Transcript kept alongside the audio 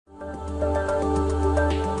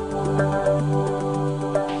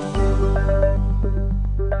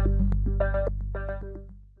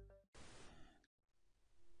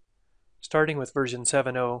Starting with version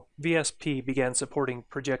 7.0, VSP began supporting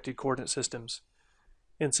projected coordinate systems.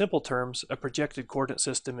 In simple terms, a projected coordinate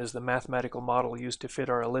system is the mathematical model used to fit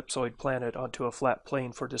our ellipsoid planet onto a flat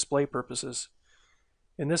plane for display purposes.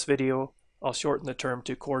 In this video, I'll shorten the term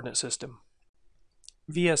to coordinate system.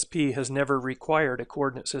 VSP has never required a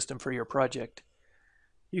coordinate system for your project.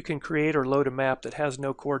 You can create or load a map that has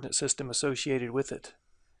no coordinate system associated with it.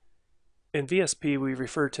 In VSP, we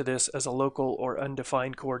refer to this as a local or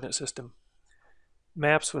undefined coordinate system.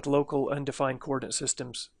 Maps with local undefined coordinate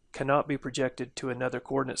systems cannot be projected to another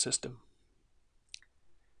coordinate system.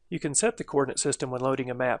 You can set the coordinate system when loading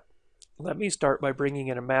a map. Let me start by bringing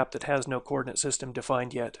in a map that has no coordinate system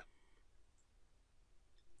defined yet.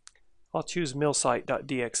 I'll choose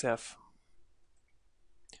millsite.dxf.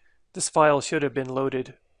 This file should have been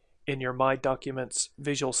loaded in your My Documents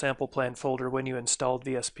Visual Sample Plan folder when you installed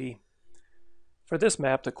VSP. For this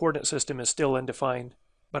map, the coordinate system is still undefined,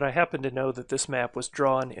 but I happen to know that this map was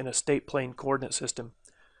drawn in a state plane coordinate system,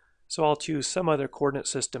 so I'll choose some other coordinate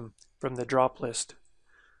system from the drop list,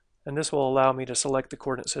 and this will allow me to select the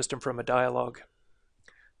coordinate system from a dialog.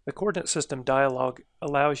 The coordinate system dialog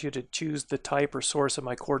allows you to choose the type or source of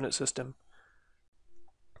my coordinate system.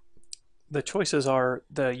 The choices are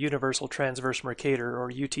the Universal Transverse Mercator, or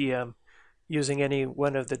UTM, using any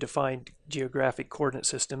one of the defined geographic coordinate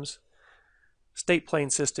systems, state plane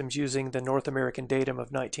systems using the North American datum of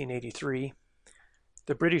 1983,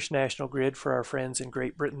 the British National Grid for our friends in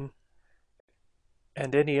Great Britain,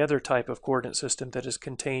 and any other type of coordinate system that is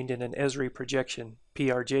contained in an Esri projection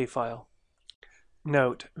PRJ file.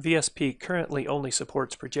 Note, VSP currently only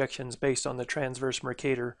supports projections based on the transverse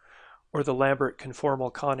Mercator or the Lambert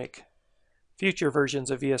conformal conic. Future versions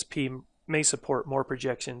of VSP may support more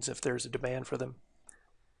projections if there's a demand for them.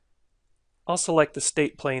 I'll select the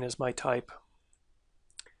state plane as my type,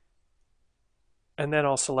 and then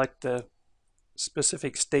I'll select the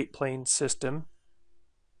specific state plane system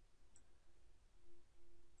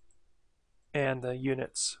and the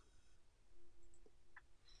units.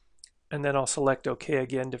 And then I'll select OK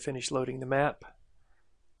again to finish loading the map,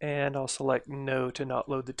 and I'll select No to not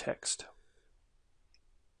load the text.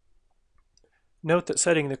 Note that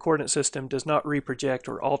setting the coordinate system does not reproject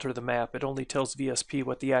or alter the map. It only tells VSP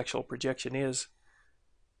what the actual projection is.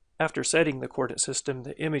 After setting the coordinate system,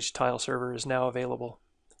 the image tile server is now available.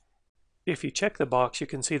 If you check the box, you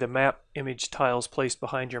can see the map image tiles placed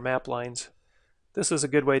behind your map lines. This is a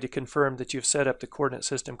good way to confirm that you've set up the coordinate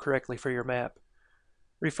system correctly for your map.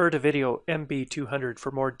 Refer to video M200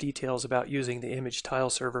 for more details about using the image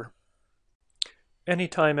tile server.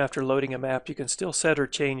 Anytime after loading a map, you can still set or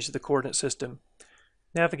change the coordinate system.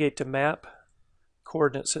 Navigate to Map,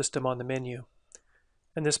 Coordinate System on the menu,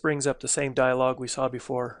 and this brings up the same dialog we saw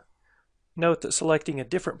before. Note that selecting a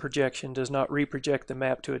different projection does not reproject the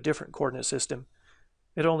map to a different coordinate system.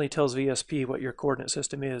 It only tells VSP what your coordinate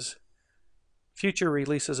system is. Future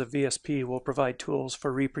releases of VSP will provide tools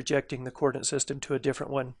for reprojecting the coordinate system to a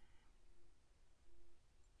different one.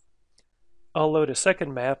 I'll load a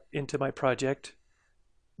second map into my project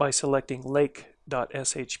by selecting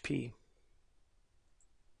lake.shp.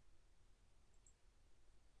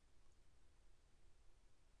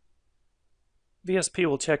 VSP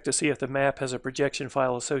will check to see if the map has a projection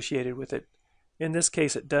file associated with it. In this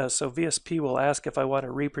case it does, so VSP will ask if I want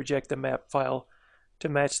to reproject the map file to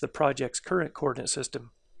match the project's current coordinate system.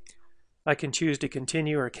 I can choose to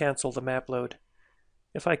continue or cancel the map load.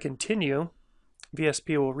 If I continue,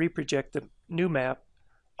 VSP will reproject the new map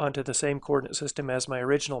onto the same coordinate system as my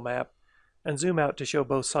original map and zoom out to show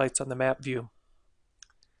both sites on the map view.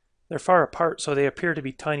 They're far apart, so they appear to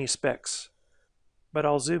be tiny specks, but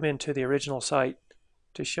I'll zoom into the original site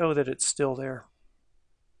to show that it's still there.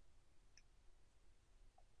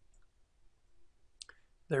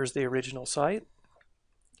 There's the original site.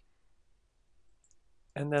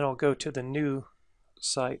 And then I'll go to the new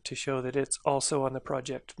site to show that it's also on the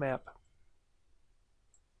project map.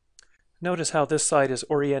 Notice how this site is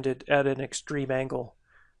oriented at an extreme angle.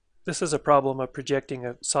 This is a problem of projecting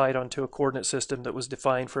a site onto a coordinate system that was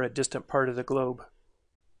defined for a distant part of the globe.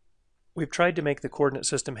 We've tried to make the coordinate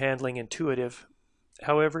system handling intuitive.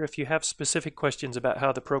 However, if you have specific questions about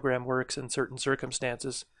how the program works in certain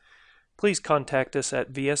circumstances, please contact us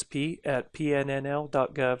at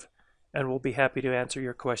vsp@pnnl.gov and we'll be happy to answer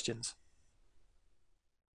your questions.